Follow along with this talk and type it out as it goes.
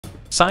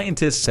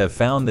Scientists have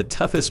found the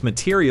toughest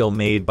material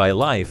made by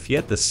life,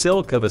 yet the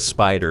silk of a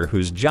spider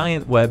whose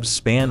giant webs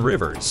span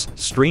rivers,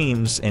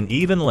 streams, and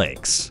even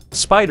lakes.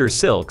 Spider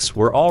silks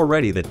were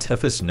already the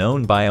toughest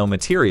known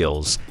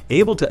biomaterials,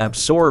 able to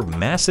absorb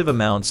massive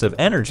amounts of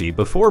energy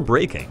before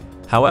breaking.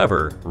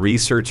 However,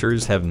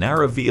 researchers have now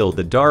revealed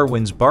the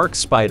Darwin's bark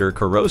spider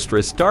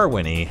Chirostris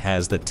darwini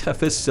has the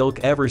toughest silk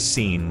ever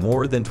seen,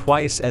 more than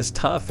twice as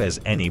tough as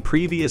any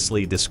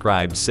previously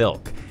described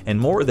silk, and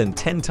more than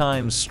 10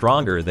 times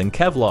stronger than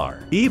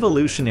Kevlar.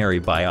 Evolutionary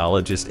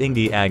biologist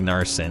Inge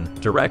Agnarsson,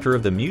 director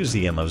of the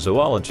Museum of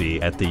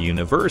Zoology at the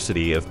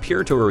University of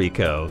Puerto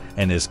Rico,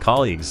 and his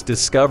colleagues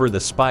discovered the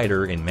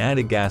spider in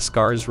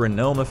Madagascar's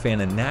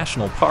Renomafana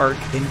National Park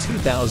in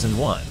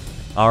 2001.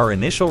 Our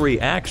initial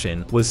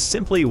reaction was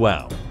simply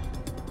wow.